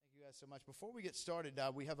guys so much. Before we get started,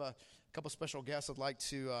 we have a couple special guests I'd like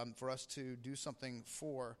to for us to do something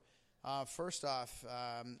for. First off,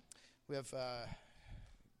 we have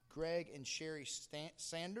Greg and Sherry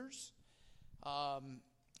Sanders.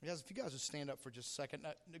 Guys, if you guys would stand up for just a second.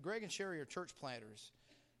 Greg and Sherry are church planters.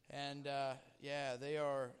 And,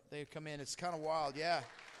 they come in. It's kind of wild, yeah.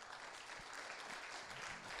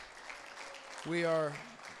 We're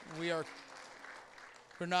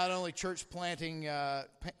not only church planting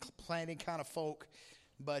kind of folk,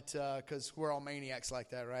 but because we're all maniacs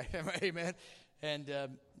like that, right? Amen. And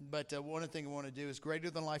but one thing I want to do is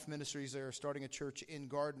Greater Than Life Ministries. They're starting a church in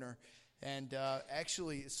Gardner, and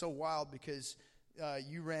actually it's so wild because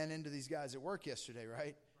you ran into these guys at work yesterday,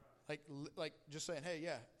 right? Like just saying, hey,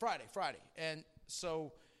 yeah, Friday, and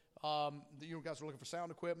so you guys were looking for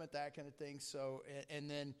sound equipment, that kind of thing. So and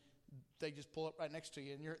then they just pull up right next to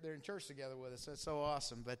you, and they're in church together with us. That's so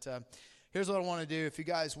awesome. But here's what I want to do. If you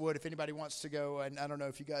guys would, if anybody wants to go, and I don't know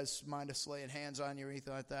if you guys mind us laying hands on you or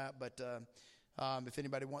anything like that, but if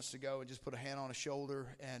anybody wants to go and just put a hand on a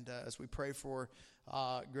shoulder, and as we pray for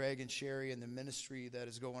Greg and Sherry and the ministry that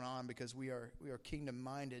is going on, because we are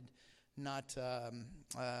kingdom-minded, not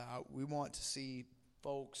we want to see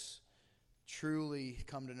folks truly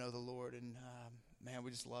come to know the Lord, and man,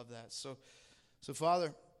 we just love that. So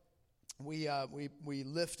Father, we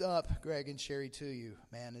lift up Greg and Sherry to you,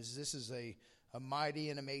 man, as this is a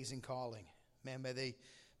mighty and amazing calling. Man, may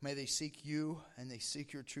they seek you, and they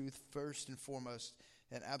seek your truth first and foremost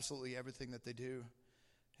in absolutely everything that they do.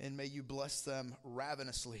 And may you bless them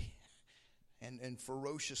ravenously and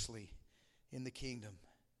ferociously in the kingdom.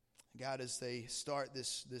 God, as they start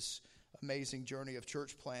this amazing journey of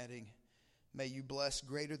church planting, may you bless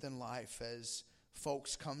Greater Than Life as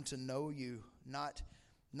folks come to know you, not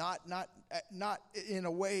in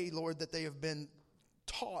a way, Lord, that they have been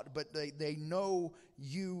taught, but they know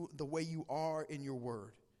you the way you are in your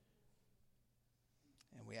word.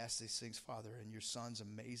 And we ask these things, Father, in your Son's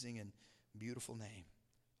amazing and beautiful name.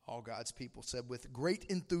 All God's people said with great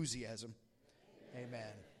enthusiasm,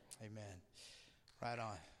 amen. Amen. Right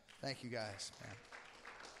on. Thank you, guys.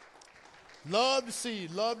 Man. Love to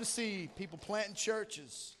see people planting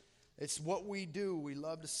churches. It's what we do. We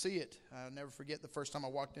love to see it. I'll never forget the first time I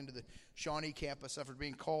walked into the Shawnee campus after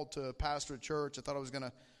being called to pastor a church. I thought I was going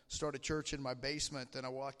to start a church in my basement. And I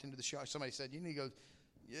walked into the Shawnee. Somebody said, you need to go,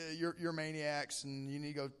 yeah, you're maniacs, and you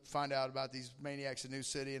need to go find out about these maniacs in New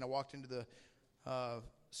City. And I walked into the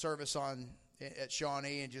service at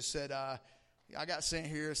Shawnee and just said, I got sent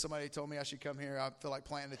here. Somebody told me I should come here. I feel like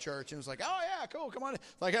planting a church. And it was like, oh, yeah, cool, come on.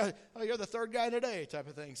 Like, oh, you're the third guy today type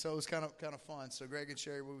of thing. So it was kind of fun. So Greg and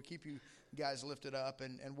Sherry, we would keep you guys lifted up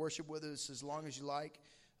and worship with us as long as you like.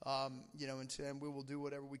 And we will do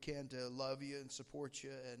whatever we can to love you and support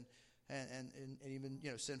you and even,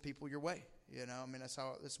 send people your way. That's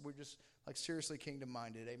how we're just like seriously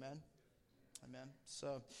kingdom-minded. Amen? Amen.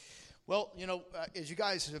 So... Well, as you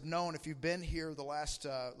guys have known, if you've been here the last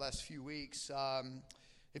few weeks,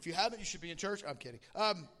 if you haven't, you should be in church. I'm kidding.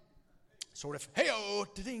 Sort of. Hey-oh,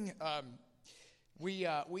 ding. We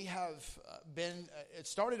have been. It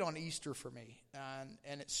started on Easter for me,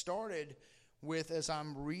 and it started with as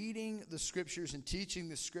I'm reading the scriptures and teaching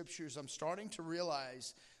the scriptures, I'm starting to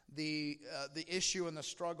realize the issue and the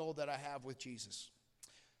struggle that I have with Jesus.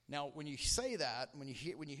 Now, when you say that, when you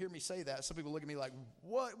hear me say that, some people look at me like,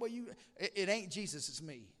 "What? Well, it ain't Jesus, it's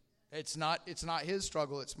me. It's not his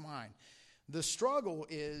struggle, it's mine." The struggle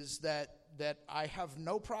is that I have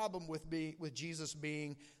no problem with Jesus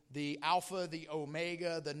being the Alpha, the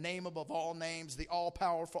Omega, the name above all names, the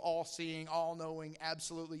all-powerful, all-seeing, all-knowing,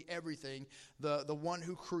 absolutely everything, the one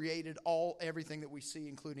who created everything that we see,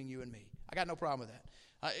 including you and me. I got no problem with that.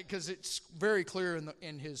 Because it's very clear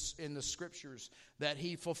in the scriptures that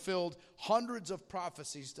he fulfilled hundreds of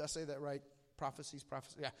prophecies. Did I say that right? Prophecies.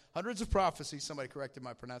 Yeah, hundreds of prophecies. Somebody corrected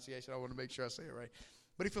my pronunciation. I want to make sure I say it right.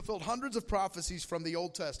 But he fulfilled hundreds of prophecies from the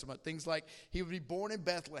Old Testament. Things like he would be born in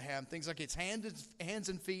Bethlehem. Things like his hands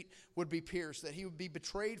and feet would be pierced. That he would be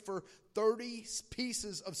betrayed for 30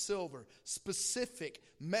 pieces of silver. Specific,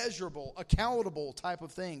 measurable, accountable type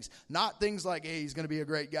of things. Not things like, hey, he's going to be a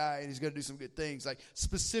great guy and he's going to do some good things. Like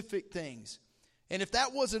specific things. And if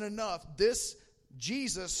that wasn't enough, this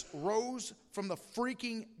Jesus rose from the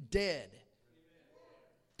freaking dead.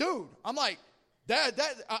 Dude, I'm like,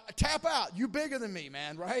 tap out. You bigger than me,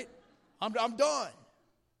 man, right? I'm done.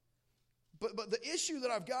 But the issue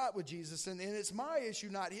that I've got with Jesus, and it's my issue,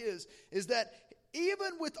 not his, is that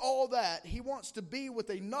even with all that, he wants to be with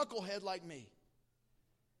a knucklehead like me.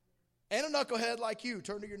 And a knucklehead like you.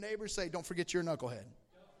 Turn to your neighbor and say, don't forget you're a knucklehead.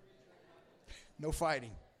 No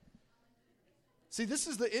fighting. See, this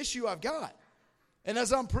is the issue I've got. And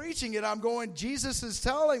as I'm preaching it, I'm going, Jesus is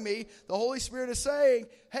telling me, the Holy Spirit is saying,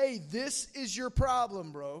 hey, this is your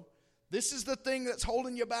problem, bro. This is the thing that's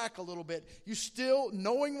holding you back a little bit. You still,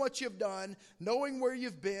 knowing what you've done, knowing where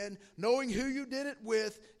you've been, knowing who you did it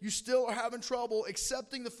with, you still are having trouble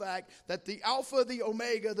accepting the fact that the Alpha, the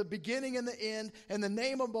Omega, the beginning and the end, and the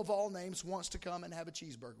name above all names wants to come and have a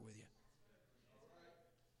cheeseburger with you.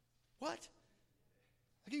 What?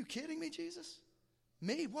 Are you kidding me, Jesus?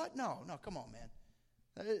 Me? What? No, come on, man.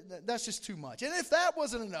 That's just too much. And if that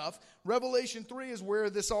wasn't enough, Revelation 3 is where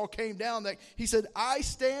this all came down. That he said, I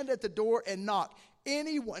stand at the door and knock.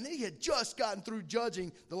 Anyone, he had just gotten through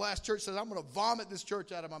judging the last church, says, I'm going to vomit this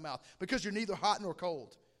church out of my mouth because you're neither hot nor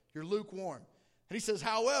cold. You're lukewarm. And he says,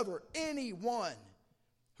 however, anyone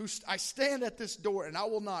I stand at this door and I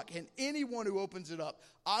will knock, and anyone who opens it up,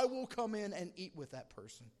 I will come in and eat with that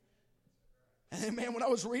person. And then, man, when I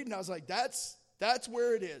was reading, I was like, that's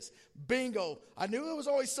where it is. Bingo. I knew there was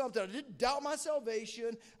always something. I didn't doubt my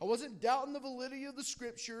salvation. I wasn't doubting the validity of the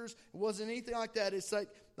scriptures. It wasn't anything like that. It's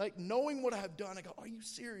like knowing what I have done. I go, are you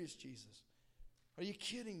serious, Jesus? Are you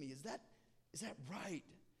kidding me? Is that right?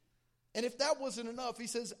 And if that wasn't enough, he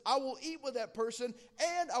says, I will eat with that person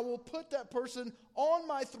and I will put that person on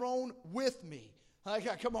my throne with me.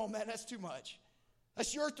 Like, come on, man, that's too much.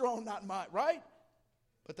 That's your throne, not mine, right?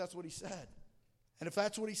 But that's what he said. And if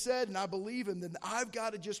that's what he said and I believe him, then I've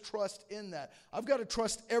got to just trust in that. I've got to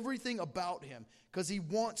trust everything about him because he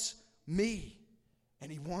wants me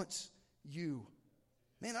and he wants you.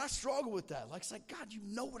 Man, I struggle with that. Like, it's like, God, you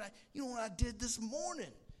know what I did this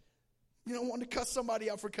morning. You know, wanting to cut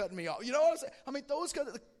somebody out for cutting me off. You know what I'm saying? I mean, those kind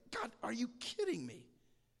of, God, are you kidding me?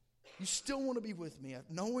 You still want to be with me,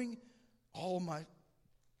 knowing all my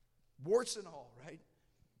warts and all, right?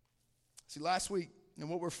 See, last week,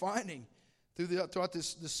 and what we're finding throughout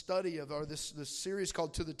this study of this series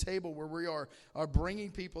called To the Table, where we are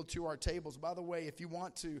bringing people to our tables. By the way, if you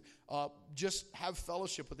want to just have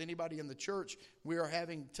fellowship with anybody in the church, we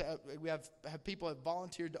have people have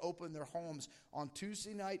volunteered to open their homes on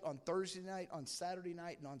Tuesday night, on Thursday night, on Saturday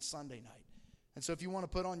night, and on Sunday night. And so if you want to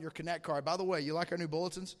put on your Connect card, by the way, you like our new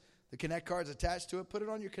bulletins? The Connect card's attached to it. Put it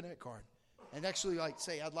on your Connect card. And actually,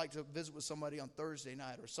 say, I'd like to visit with somebody on Thursday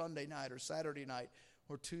night or Sunday night or Saturday night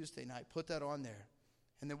or Tuesday night. Put that on there.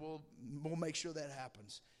 And then we'll make sure that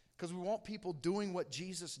happens. Because we want people doing what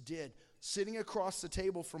Jesus did, sitting across the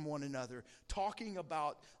table from one another, talking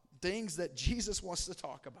about things that Jesus wants to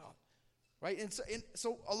talk about. Right? And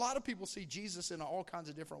so a lot of people see Jesus in all kinds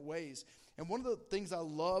of different ways. And one of the things I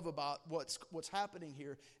love about what's happening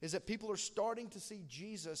here is that people are starting to see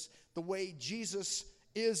Jesus the way Jesus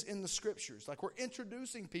is in the scriptures. Like, we're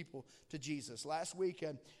introducing people to Jesus. Last week,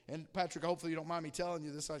 and Patrick, hopefully you don't mind me telling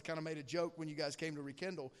you this, I kind of made a joke when you guys came to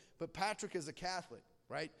Rekindle, but Patrick is a Catholic,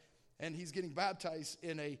 right? And he's getting baptized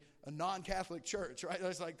in a non-Catholic church, right?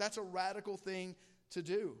 It's like, that's a radical thing to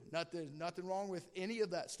do. Nothing wrong with any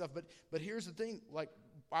of that stuff. But here's the thing, like,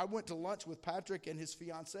 I went to lunch with Patrick and his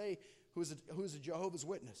fiancée, who is a Jehovah's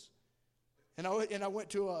Witness. And I went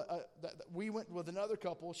to we went with another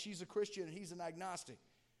couple. She's a Christian and he's an agnostic.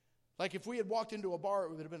 Like, if we had walked into a bar,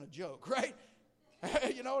 it would have been a joke, right?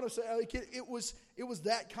 You know what I'm saying? Like, it was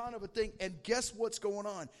that kind of a thing. And guess what's going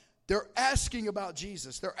on? They're asking about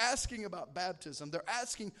Jesus. They're asking about baptism. They're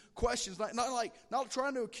asking questions, not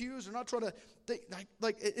trying to accuse or not trying to think,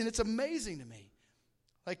 and it's amazing to me.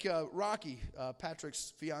 Like Rocky,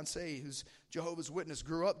 Patrick's fiancée, who's Jehovah's Witness,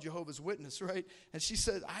 grew up Jehovah's Witness, right? And she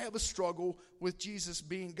said, I have a struggle with Jesus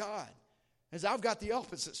being God. As I've got the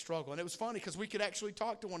opposite struggle. And it was funny because we could actually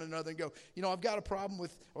talk to one another and go, I've got a problem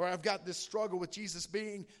with, or I've got this struggle with Jesus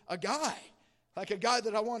being a guy. Like a guy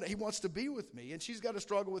that he wants to be with me. And she's got a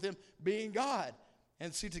struggle with him being God.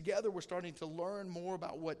 And see, together we're starting to learn more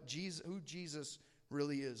about who Jesus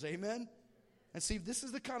really is. Amen? And see, this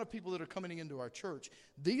is the kind of people that are coming into our church.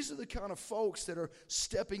 These are the kind of folks that are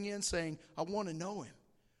stepping in saying, I want to know him.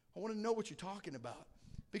 I want to know what you're talking about.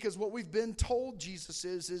 Because what we've been told Jesus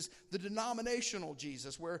is the denominational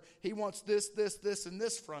Jesus, where he wants this, and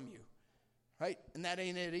this from you. Right? And that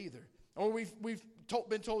ain't it either. Or we've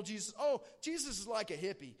been told Jesus, Jesus is like a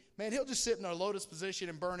hippie. Man, he'll just sit in a lotus position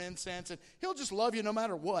and burn incense, and he'll just love you no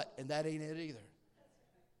matter what. And that ain't it either.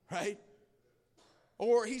 Right?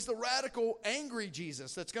 Or he's the radical, angry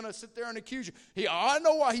Jesus that's going to sit there and accuse you. I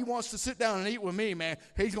know why he wants to sit down and eat with me, man.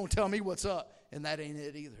 He's going to tell me what's up. And that ain't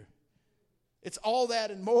it either. It's all that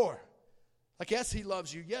and more. Like, yes, he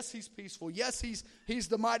loves you. Yes, he's peaceful. Yes, he's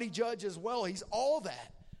the mighty judge as well. He's all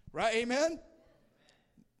that. Right? Amen?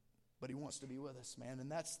 But he wants to be with us, man.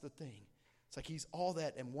 And that's the thing. It's like he's all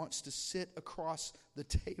that and wants to sit across the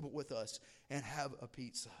table with us and have a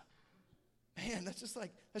pizza. Man, that's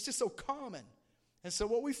just so common. And so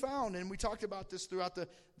what we found, and we talked about this throughout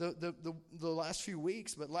the last few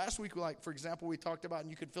weeks, but last week, like, for example, we talked about,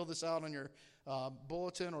 and you can fill this out on your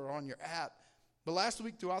bulletin or on your app, but last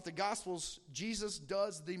week throughout the Gospels, Jesus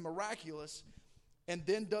does the miraculous and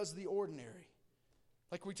then does the ordinary.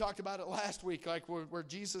 Like we talked about it last week, like where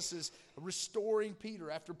Jesus is restoring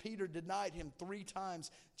Peter. After Peter denied him 3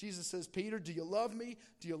 times, Jesus says, Peter, do you love me?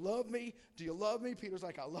 Do you love me? Do you love me? Peter's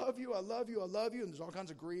like, I love you, I love you, I love you. And there's all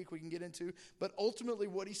kinds of Greek we can get into. But ultimately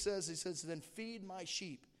what he says, then feed my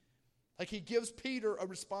sheep. Like he gives Peter a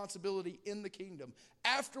responsibility in the kingdom.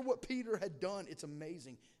 After what Peter had done, it's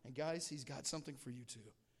amazing. And guys, he's got something for you too.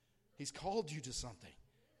 He's called you to something.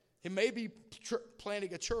 It may be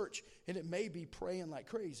planting a church, and it may be praying like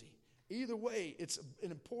crazy. Either way, it's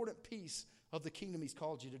an important piece of the kingdom he's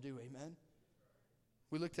called you to do. Amen?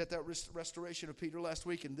 We looked at that restoration of Peter last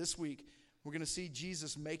week, and this week we're going to see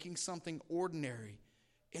Jesus making something ordinary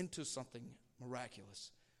into something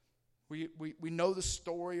miraculous. We know the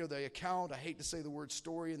story or the account. I hate to say the word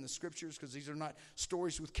story in the scriptures because these are not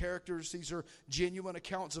stories with characters. These are genuine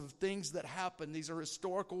accounts of things that happened. These are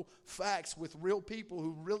historical facts with real people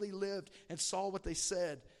who really lived and saw what they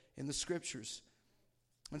said in the scriptures.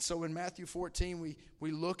 And so in Matthew 14,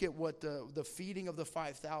 we look at what the feeding of the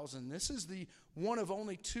 5,000. This is the one of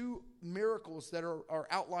only 2 miracles that are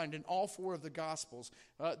outlined in all 4 of the Gospels,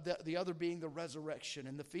 the other being the resurrection.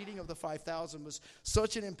 And the feeding of the 5,000 was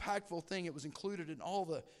such an impactful thing. It was included in all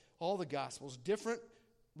the Gospels. Different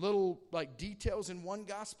little like details in one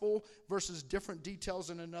gospel versus different details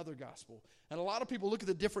in another gospel. And a lot of people look at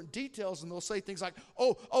the different details and they'll say things like,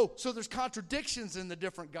 oh, so there's contradictions in the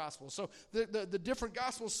different gospels. So the different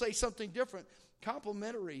gospels say something different.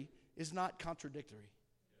 Complementary is not contradictory.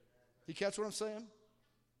 You catch what I'm saying?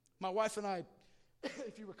 My wife and I,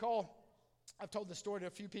 if you recall, I've told this story to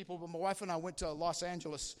a few people, but my wife and I went to Los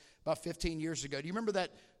Angeles about 15 years ago. Do you remember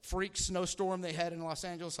that freak snowstorm they had in Los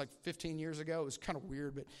Angeles like 15 years ago? It was kind of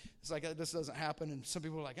weird, but it's like this doesn't happen. And some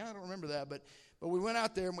people are like, I don't remember that. But we went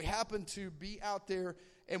out there, and we happened to be out there,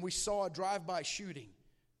 and we saw a drive-by shooting.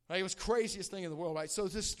 Right? It was the craziest thing in the world, right? So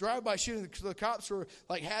this drive-by shooting, the cops were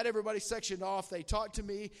like had everybody sectioned off. They talked to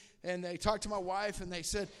me, and they talked to my wife, and they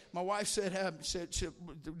said, my wife said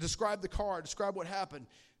describe the car, describe what happened.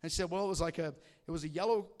 And she said, well, it was a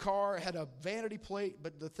yellow car, it had a vanity plate,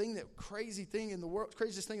 but the craziest thing in the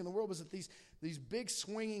world was that these big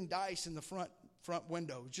swinging dice in the front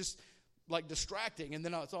window, just like distracting. And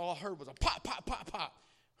then all I heard was a pop, pop, pop, pop,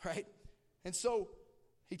 right? And so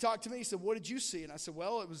he talked to me, he said, what did you see? And I said,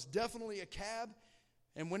 well, it was definitely a cab.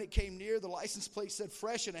 And when it came near, the license plate said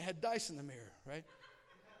fresh, and it had dice in the mirror, right?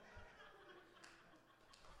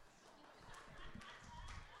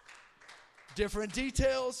 Different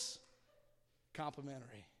details,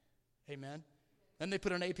 complimentary. Amen. Then they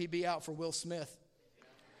put an APB out for Will Smith.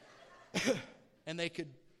 And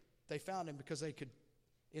they found him because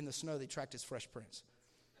in the snow, they tracked his Fresh Prince.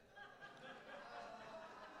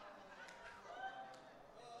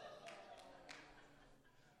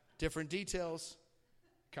 Different details,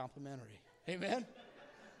 complimentary. Amen.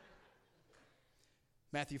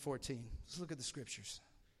 Matthew 14. Let's look at the scriptures.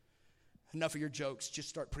 Enough of your jokes. Just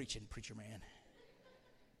start preaching, preacher man.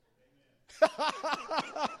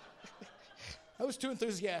 I was too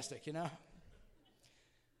enthusiastic, you know.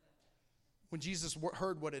 When Jesus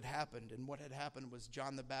heard what had happened, and what had happened was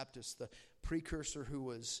John the Baptist, the precursor who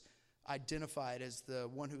was identified as the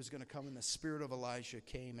one who was going to come in the spirit of Elijah,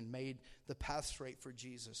 came and made the path straight for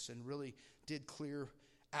Jesus and really did clear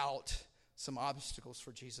out some obstacles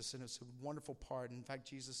for Jesus, and it's a wonderful part. In fact,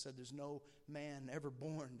 Jesus said there's no man ever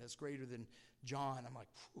born that's greater than John. I'm like,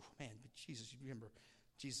 man, but Jesus, you remember,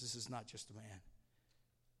 Jesus is not just a man.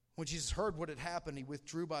 When Jesus heard what had happened, he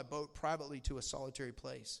withdrew by boat privately to a solitary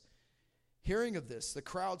place. Hearing of this, the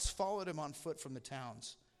crowds followed him on foot from the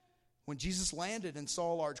towns. When Jesus landed and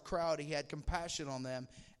saw a large crowd, he had compassion on them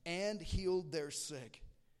and healed their sick.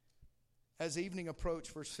 As evening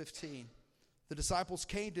approached, verse 15, the disciples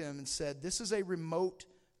came to him and said, this is a remote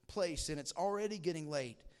place, and it's already getting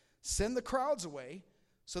late. Send the crowds away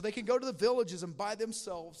so they can go to the villages and buy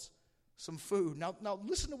themselves some food. Now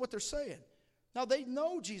listen to what they're saying. Now, they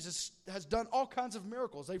know Jesus has done all kinds of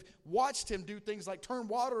miracles. They've watched him do things like turn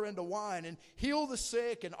water into wine and heal the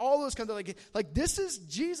sick and all those kinds of like this is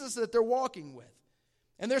Jesus that they're walking with.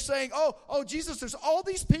 And they're saying, oh, Jesus, there's all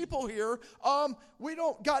these people here. We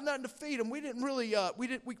don't got nothing to feed them. We didn't really,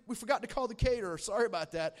 we forgot to call the caterer. Sorry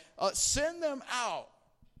about that. Send them out.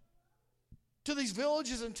 to these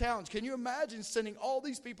villages and towns. Can you imagine sending all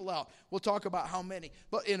these people out? We'll talk about how many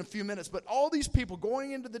but in a few minutes. But all these people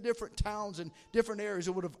going into the different towns and different areas,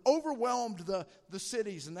 it would have overwhelmed the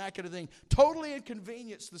cities and that kind of thing. Totally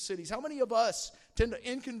inconvenienced the cities. How many of us tend to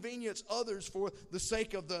inconvenience others for the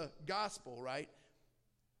sake of the gospel, right?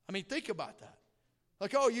 I mean, think about that.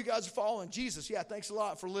 Like, oh, you guys are following Jesus. Yeah, thanks a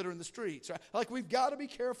lot for littering the streets. Right? Like, we've got to be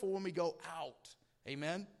careful when we go out.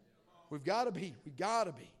 Amen? We've got to be. We've got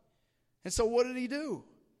to be. And so what did he do?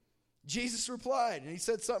 Jesus replied, and he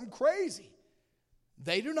said something crazy.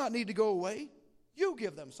 They do not need to go away. You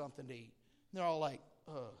give them something to eat. And they're all like,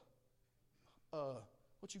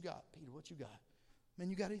 what you got, Peter? What you got? Man,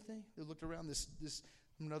 you got anything? They looked around. This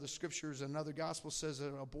another scriptures, another gospel says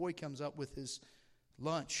that a boy comes up with his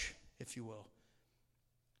lunch, if you will.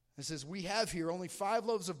 It says, we have here only 5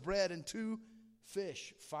 loaves of bread and 2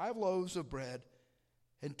 fish. 5 loaves of bread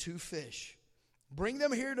and 2 fish. Bring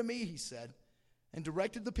them here to me, he said, and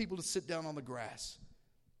directed the people to sit down on the grass.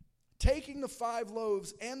 Taking the 5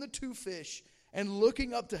 loaves and the 2 fish, and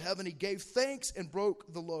looking up to heaven, he gave thanks and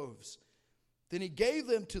broke the loaves. Then he gave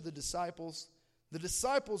them to the disciples. The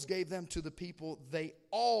disciples gave them to the people. They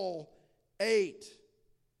all ate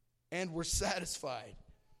and were satisfied.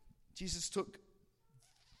 Jesus took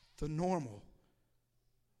the normal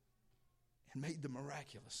and made the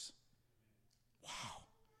miraculous. Wow.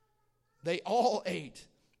 They all ate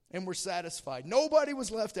and were satisfied. Nobody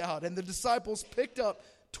was left out. And the disciples picked up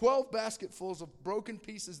 12 basketfuls of broken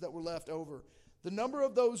pieces that were left over. The number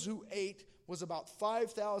of those who ate was about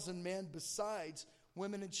 5,000 men, besides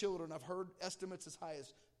women and children. I've heard estimates as high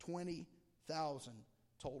as 20,000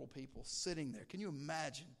 total people sitting there. Can you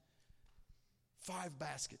imagine? 5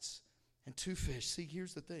 baskets and 2 fish. See,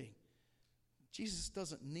 here's the thing. Jesus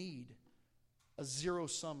doesn't need a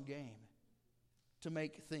zero-sum game to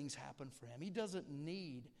make things happen for him. He doesn't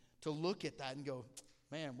need to look at that and go,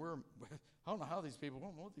 man, I don't know what these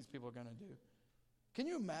people are going to do. Can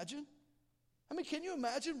you imagine? I mean, can you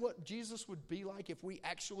imagine what Jesus would be like if we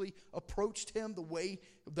actually approached him the way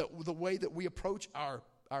that we approach our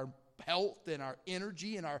health and our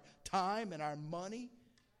energy and our time and our money?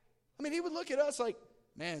 I mean, he would look at us like,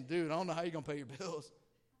 man, dude, I don't know how you're going to pay your bills.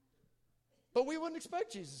 But we wouldn't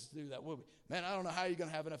expect Jesus to do that, would we? Man, I don't know how you're going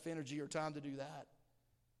to have enough energy or time to do that.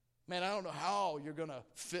 Man, I don't know how you're going to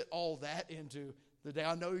fit all that into the day.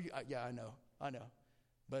 I know. I know.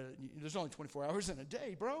 But there's only 24 hours in a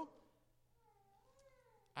day, bro.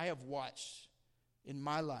 I have watched in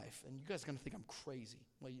my life, and you guys are going to think I'm crazy.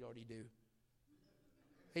 Well, you already do.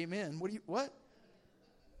 Amen. What?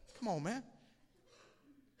 Come on, man.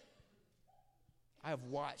 I have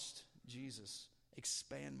watched Jesus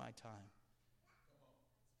expand my time.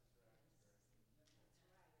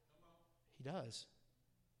 He does.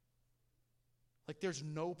 Like, there's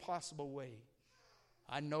no possible way.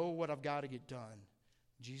 I know what I've got to get done.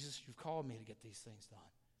 Jesus, you've called me to get these things done.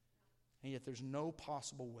 And yet there's no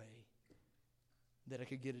possible way that I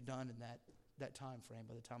could get it done in that time frame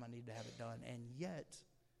by the time I need to have it done. And yet,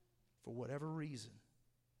 for whatever reason,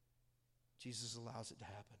 Jesus allows it to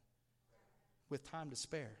happen with time to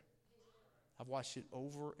spare. I've watched it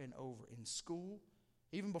over and over in school.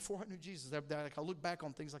 Even before I knew Jesus, I look back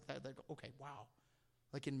on things like that. I go, okay, wow.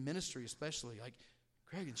 Like in ministry especially, like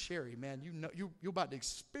Greg and Sherry, man, you're about to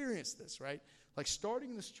experience this, right? Like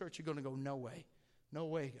starting this church, you're going to go, no way,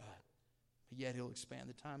 God. But yet he'll expand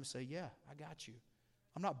the time and say, yeah, I got you.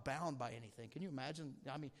 I'm not bound by anything. Can you imagine?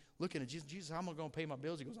 I mean, looking at Jesus, how am I going to pay my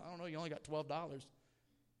bills? He goes, I don't know, you only got $12.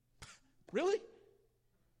 Really?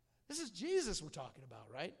 This is Jesus we're talking about,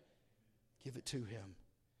 right? Give it to him.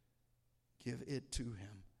 Give it to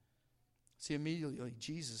him. See, immediately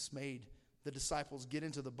Jesus made the disciples get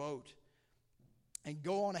into the boat and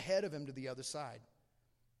go on ahead of him to the other side.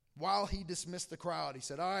 While he dismissed the crowd, he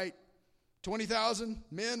said, all right, 20,000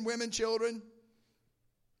 men, women, children.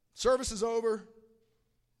 Service is over.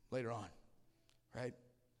 Later on, right?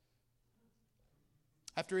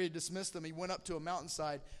 After he had dismissed them, he went up to a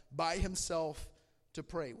mountainside by himself to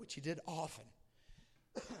pray, which he did often.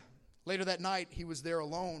 Later that night, he was there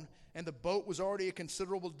alone, and the boat was already a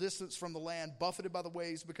considerable distance from the land, buffeted by the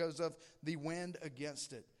waves because of the wind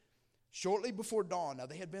against it. Shortly before dawn, now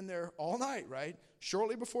they had been there all night, right?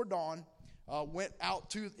 Shortly before dawn,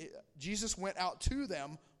 Jesus went out to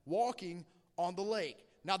them walking on the lake.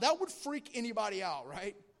 Now that would freak anybody out,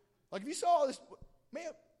 right? Like if you saw this, man,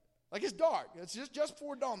 like it's dark. It's just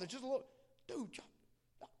before dawn. There's just a little, dude,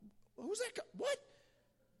 who's that guy? What?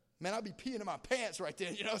 Man, I'd be peeing in my pants right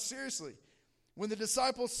then, seriously. When the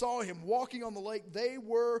disciples saw him walking on the lake, they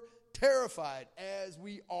were terrified, as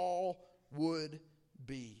we all would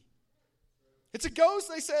be. It's a ghost,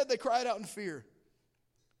 they said. They cried out in fear.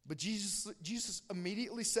 But Jesus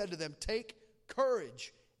immediately said to them, take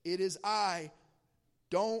courage. It is I.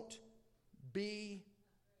 Don't be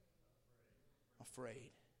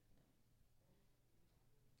afraid.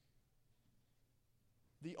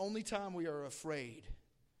 The only time we are afraid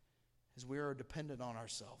is we are dependent on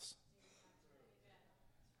ourselves.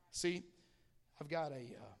 See, I've got a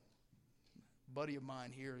buddy of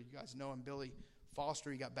mine here. You guys know him, Billy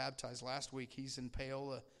Foster. He got baptized last week. He's in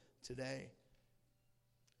Paola today.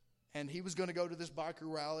 And he was going to go to this biker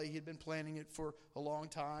rally. He had been planning it for a long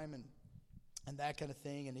time and that kind of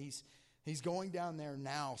thing. And he's going down there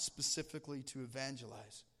now specifically to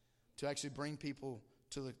evangelize, to actually bring people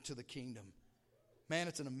to the kingdom. Man,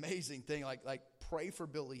 it's an amazing thing. Like pray for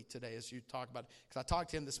Billy today as you talk about it. Because I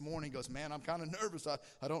talked to him this morning. He goes, man, I'm kind of nervous.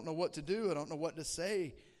 I don't know what to do. I don't know what to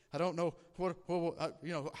say. I don't know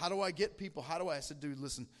how do I get people? I said, dude,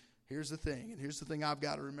 listen, here's the thing. And here's the thing I've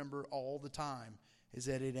got to remember all the time is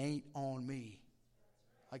that it ain't on me.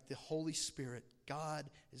 Like the Holy Spirit, God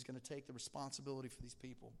is going to take the responsibility for these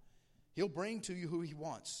people. He'll bring to you who he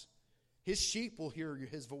wants. His sheep will hear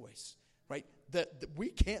his voice, right? That we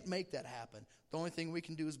can't make that happen. The only thing we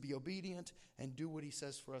can do is be obedient and do what he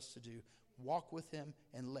says for us to do. Walk with him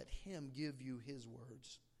and let him give you his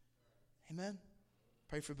words. Amen?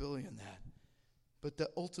 Pray for Billy in that. But the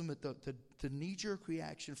ultimate, the knee-jerk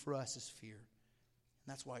reaction for us is fear.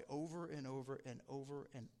 And that's why over and over and over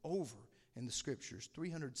and over in the scriptures,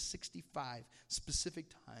 365 specific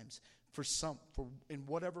times, for in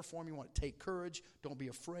whatever form you want, take courage, don't be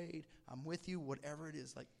afraid, I'm with you, whatever it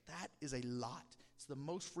is, like that is a lot. It's the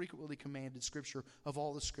most frequently commanded scripture of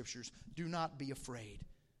all the scriptures. Do not be afraid.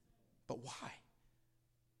 But why?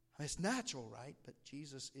 I mean, it's natural, right? But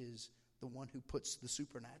Jesus is the one who puts the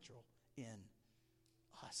supernatural in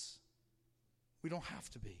us. We don't have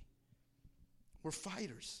to be. We're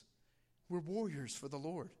fighters. We're warriors for the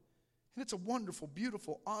Lord. And it's a wonderful,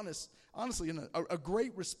 beautiful, honestly, and a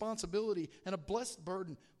great responsibility and a blessed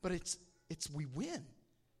burden. But it's we win.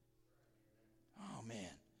 Oh,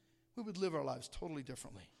 man. We would live our lives totally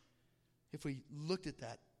differently if we looked at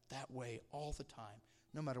that way all the time.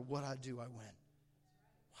 No matter what I do, I win.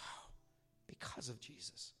 Wow. Because of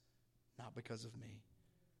Jesus, not because of me.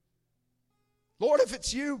 Lord, if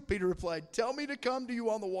it's you, Peter replied, tell me to come to you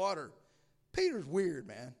on the water. Peter's weird,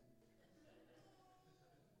 man.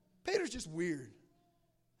 Peter's just weird.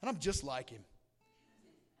 And I'm just like him.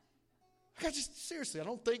 Seriously, I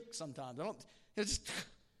don't think sometimes.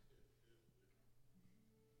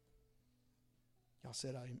 Y'all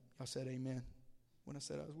said amen. When I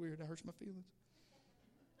said I was weird, that hurts my feelings.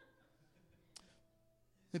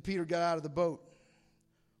 Then Peter got out of the boat,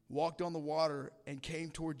 walked on the water, and came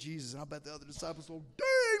toward Jesus. And I bet the other disciples thought,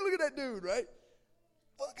 dang, look at that dude, right?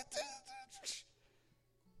 Look at this.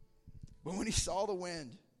 But when he saw the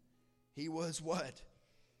wind, he was what?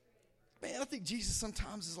 Man, I think Jesus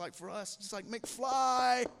sometimes is like for us, just like,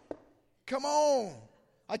 McFly, come on.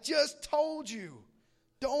 I just told you.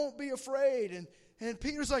 Don't be afraid. And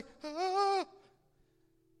Peter's like, ah.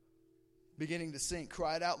 Beginning to sink,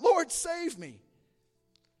 cried out, Lord, save me.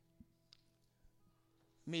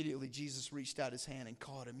 Immediately, Jesus reached out his hand and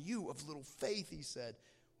caught him. You of little faith, he said,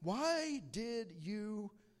 why did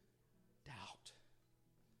you doubt?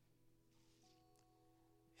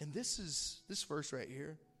 And this verse right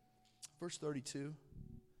here, verse 32,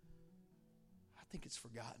 I think it's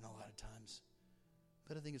forgotten a lot of times.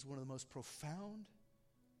 But I think it's one of the most profound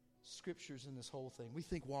scriptures in this whole thing. We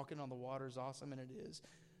think walking on the water is awesome, and it is.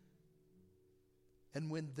 And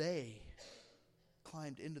when they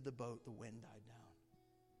climbed into the boat, the wind died down.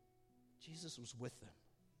 Jesus was with them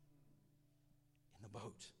in the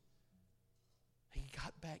boat. He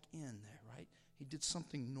got back in there, right? He did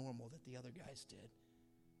something normal that the other guys did.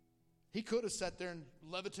 He could have sat there and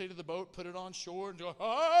levitated the boat, put it on shore, and go,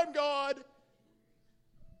 I'm God.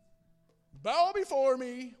 Bow before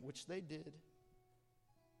me, which they did.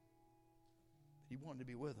 He wanted to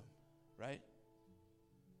be with them, right?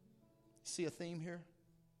 See a theme here?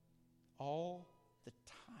 All the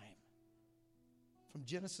time. From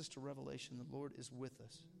Genesis to Revelation, the Lord is with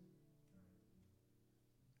us.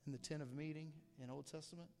 In the tent of meeting in Old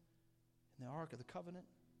Testament, in the Ark of the Covenant,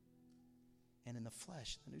 and in the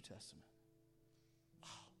flesh in the New Testament. Wow.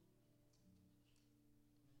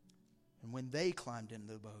 And when they climbed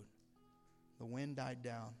into the boat, the wind died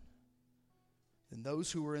down. And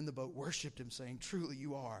those who were in the boat worshiped him, saying, truly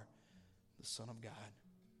you are the Son of God.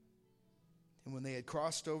 And when they had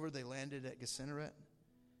crossed over, they landed at Gennesaret.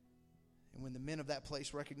 And when the men of that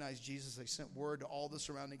place recognized Jesus, they sent word to all the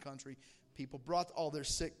surrounding country. People brought all their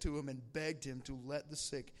sick to him and begged him to let the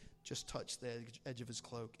sick just touched the edge of his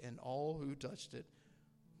cloak, and all who touched it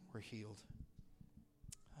were healed.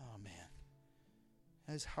 Oh, man.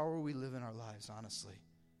 Guys, how are we living our lives, honestly?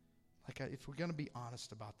 If we're going to be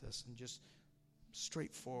honest about this and just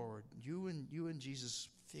straightforward, you and Jesus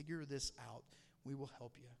figure this out. We will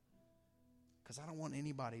help you. Because I don't want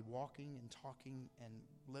anybody walking and talking and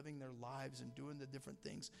living their lives and doing the different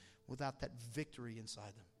things without that victory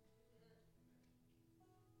inside them.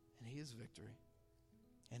 And he is victory.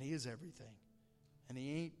 And he is everything. And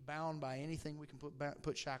he ain't bound by anything we can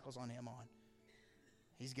put shackles on him on.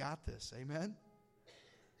 He's got this. Amen?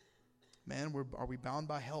 Man, are we bound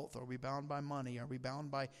by health? Are we bound by money? Are we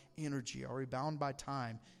bound by energy? Are we bound by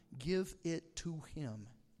time? Give it to him.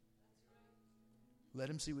 Let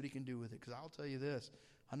him see what he can do with it. Because I'll tell you this.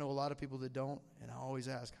 I know a lot of people that don't, and I always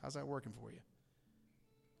ask, how's that working for you?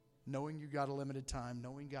 Knowing you got a limited time,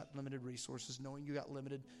 knowing you got limited resources, knowing you got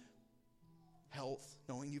limited health,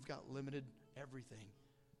 knowing you've got limited everything,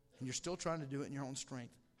 and you're still trying to do it in your own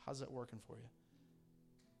strength. How's that working for you?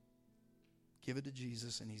 Give it to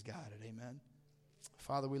Jesus, and he's got it. Amen.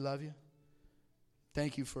 Father, we love you.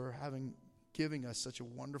 Thank you for giving us such a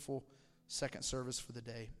wonderful second service for the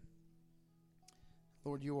day.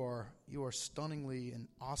 Lord, you are stunningly and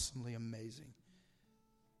awesomely amazing.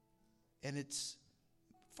 And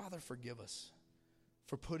Father, forgive us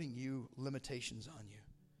for putting limitations on you.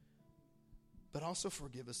 But also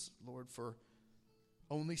forgive us, Lord, for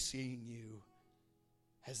only seeing you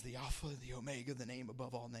as the Alpha, the Omega, the name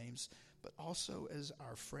above all names, but also as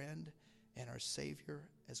our friend and our Savior,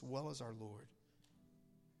 as well as our Lord.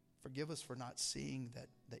 Forgive us for not seeing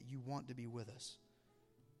that you want to be with us.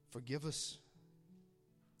 Forgive us,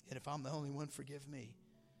 and if I'm the only one, forgive me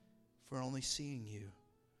for only seeing you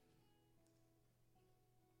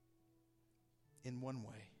in one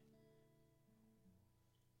way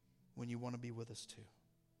when you want to be with us too.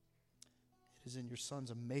 It is in your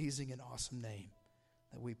Son's amazing and awesome name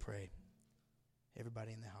that we pray.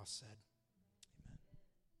 Everybody in the house said.